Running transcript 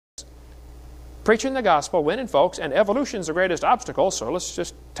preaching the gospel, winning folks, and evolution's the greatest obstacle, so let's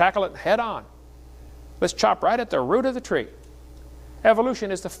just tackle it head on. Let's chop right at the root of the tree.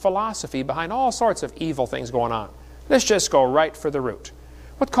 Evolution is the philosophy behind all sorts of evil things going on. Let's just go right for the root.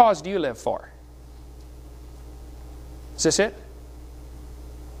 What cause do you live for? Is this it?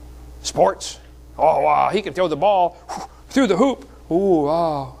 Sports. Oh, wow, he can throw the ball through the hoop. Ooh,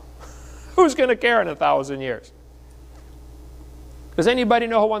 wow. Who's going to care in 1,000 years? Does anybody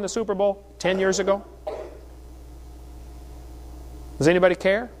know who won the Super Bowl 10 years ago? Does anybody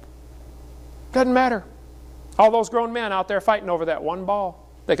care? Doesn't matter. All those grown men out there fighting over that one ball.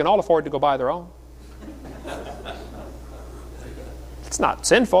 They can all afford to go buy their own. It's not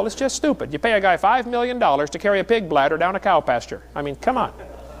sinful, it's just stupid. You pay a guy $5 million to carry a pig bladder down a cow pasture. I mean, come on.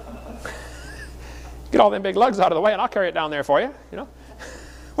 Get all them big lugs out of the way and I'll carry it down there for you. You know,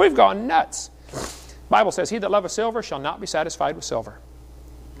 we've gone nuts. The Bible says, he that loveth silver shall not be satisfied with silver.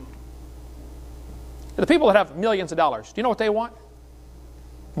 The people that have millions of dollars, do you know what they want?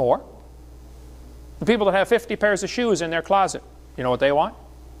 More. The people that have 50 pairs of shoes in their closet, you know what they want?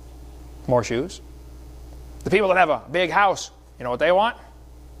 More shoes. The people that have a big house, you know what they want?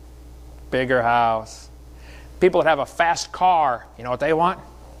 Bigger house. People that have a fast car, you know what they want?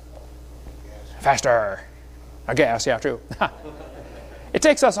 Faster. I guess, yeah, true. It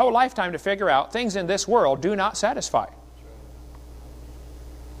takes us a whole lifetime to figure out things in this world do not satisfy.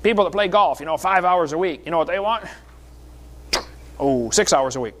 People that play golf, 5 hours a week, you know what they want? Oh, 6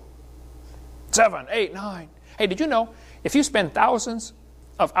 hours a week. 7, 8, 9. Hey, did you know if you spend thousands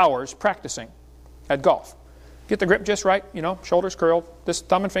of hours practicing at golf, get the grip just right, shoulders curled, this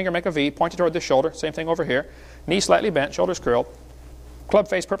thumb and finger make a V, pointed toward this shoulder, same thing over here, knee slightly bent, shoulders curled, club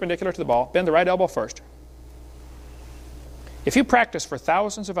face perpendicular to the ball, bend the right elbow first. If you practice for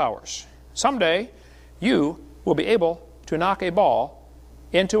thousands of hours, someday you will be able to knock a ball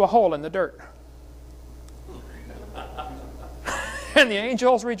into a hole in the dirt. And the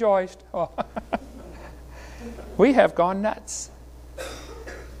angels rejoiced. Oh. We have gone nuts. The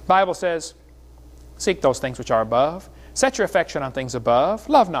Bible says, seek those things which are above. Set your affection on things above.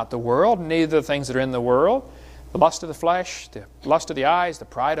 Love not the world, neither the things that are in the world. The lust of the flesh, the lust of the eyes, the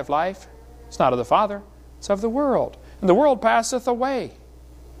pride of life. It's not of the Father, it's of the world. And the world passeth away.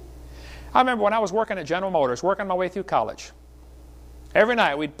 I remember when I was working at General Motors, working my way through college. Every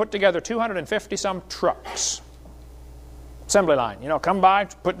night we'd put together 250-some trucks. Assembly line, come by,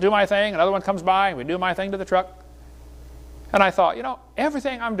 do my thing, another one comes by, and we do my thing to the truck. And I thought,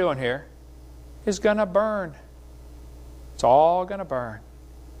 everything I'm doing here is going to burn. It's all going to burn.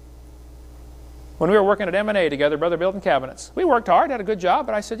 When we were working at M&A together, Brother building cabinets, we worked hard, had a good job,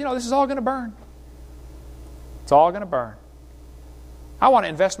 but I said, this is all going to burn. It's all going to burn. I want to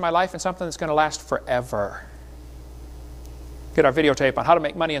invest my life in something that's going to last forever. Get our videotape on how to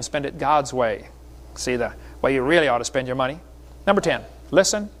make money and spend it God's way. See the way you really ought to spend your money. Number 10,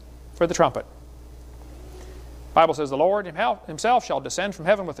 listen for the trumpet. The Bible says, the Lord himself shall descend from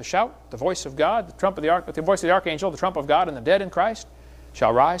heaven with a shout, the voice of God, the voice of the archangel, the trump of God, and the dead in Christ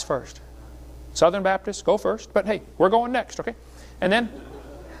shall rise first. Southern Baptists, go first, but hey, we're going next, okay? And then,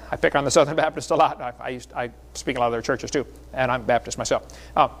 I pick on the Southern Baptists a lot. I speak in a lot of their churches too, and I'm Baptist myself.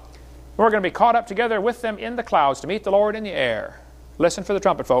 We're going to be caught up together with them in the clouds to meet the Lord in the air. Listen for the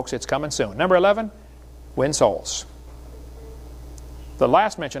trumpet, folks. It's coming soon. Number 11, win souls. The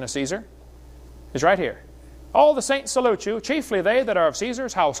last mention of Caesar is right here. All the saints salute you, chiefly they that are of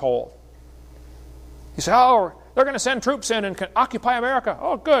Caesar's household. You say, oh, they're going to send troops in and occupy America.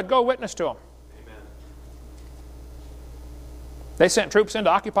 Oh, good. Go witness to them. Amen. They sent troops in to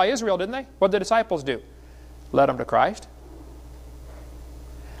occupy Israel, didn't they? What did the disciples do? Led them to Christ.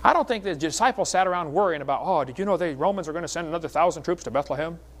 I don't think the disciples sat around worrying about, oh, did you know the Romans are going to send another 1,000 troops to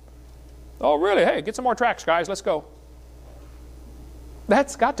Bethlehem? Oh, really? Hey, get some more tracks, guys. Let's go.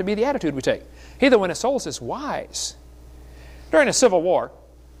 That's got to be the attitude we take. He that winneth souls is wise. During the Civil War,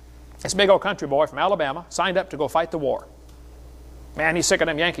 this big old country boy from Alabama signed up to go fight the war. Man, he's sick of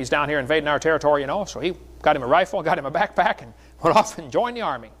them Yankees down here invading our territory, so he got him a rifle, got him a backpack, and went off and joined the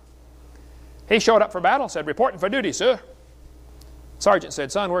army. He showed up for battle and said, reporting for duty, sir. Sergeant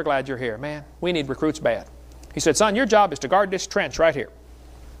said, son, we're glad you're here. Man, we need recruits bad. He said, son, your job is to guard this trench right here.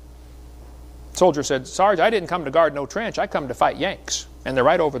 Soldier said, Sarge, I didn't come to guard no trench. I come to fight Yanks, and they're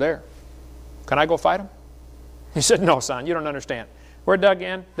right over there. Can I go fight them? He said, no, son, you don't understand. We're dug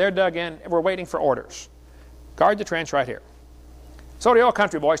in, they're dug in, and we're waiting for orders. Guard the trench right here. So the old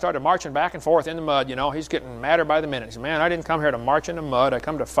country boy started marching back and forth in the mud, He's getting madder by the minute. He said, man, I didn't come here to march in the mud. I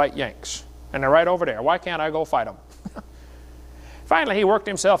come to fight Yanks. And they're right over there. Why can't I go fight them? Finally, he worked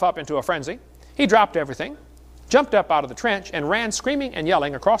himself up into a frenzy. He dropped everything, jumped up out of the trench and ran screaming and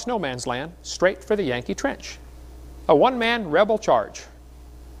yelling across no man's land straight for the Yankee trench. A one-man rebel charge.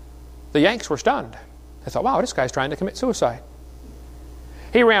 The Yanks were stunned. They thought, wow, this guy's trying to commit suicide.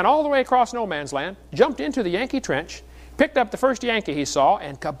 He ran all the way across no man's land, jumped into the Yankee trench, picked up the first Yankee he saw,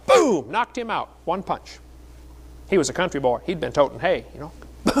 and kaboom, knocked him out. One punch. He was a country boy. He'd been toting hay, you know.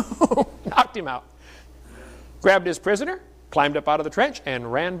 Boom, knocked him out. Grabbed his prisoner, climbed up out of the trench,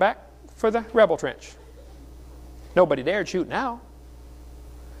 and ran back for the rebel trench. Nobody dared shoot now.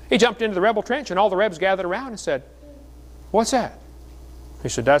 He jumped into the rebel trench, and all the rebs gathered around and said, what's that? He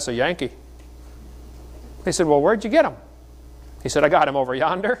said, that's a Yankee. They said, well, where'd you get him? He said, I got him over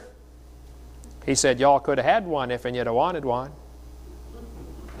yonder. He said, y'all could have had one if you'd have wanted one.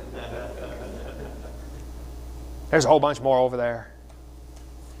 There's a whole bunch more over there.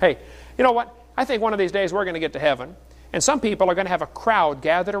 Hey, you know what? I think one of these days we're going to get to heaven, and some people are going to have a crowd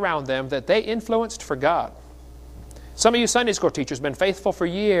gathered around them that they influenced for God. Some of you Sunday school teachers have been faithful for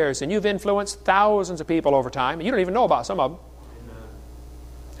years, and you've influenced thousands of people over time, and you don't even know about some of them. Amen.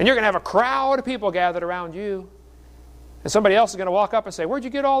 And you're going to have a crowd of people gathered around you, and somebody else is going to walk up and say, where'd you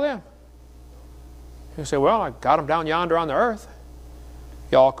get all them? You say, well, I got them down yonder on the earth.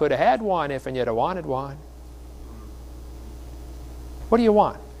 Y'all could have had one if you'd have wanted one. What do you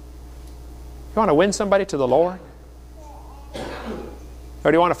want? You want to win somebody to the Lord?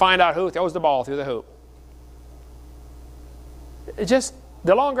 Or do you want to find out who throws the ball through the hoop? It just,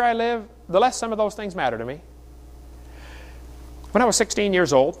 the longer I live, the less some of those things matter to me. When I was 16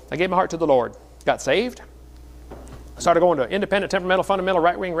 years old, I gave my heart to the Lord. Got saved. Started going to independent, temperamental, fundamental,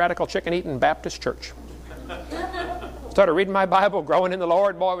 right-wing, radical, chicken-eating Baptist church. Started reading my Bible, growing in the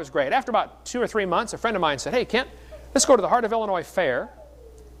Lord. Boy, it was great. After about 2 or 3 months, a friend of mine said, hey, Kent, let's go to the Heart of Illinois Fair.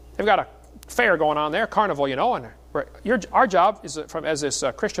 They've got a fair going on there, carnival, you know, and our job is, as this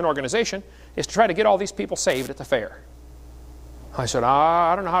Christian organization is to try to get all these people saved at the fair. I said,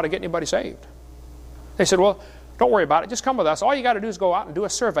 I don't know how to get anybody saved. They said, well, don't worry about it. Just come with us. All you got to do is go out and do a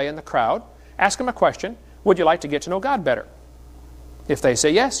survey in the crowd. Ask them a question. Would you like to get to know God better? If they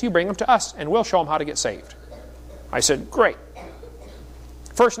say yes, you bring them to us, and we'll show them how to get saved. I said, great.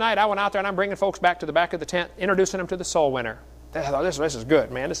 First night, I went out there, and I'm bringing folks back to the back of the tent, introducing them to the soul winner. They thought, this is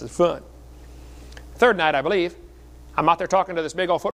good, man. This is fun. Third night, I believe, I'm out there talking to this big old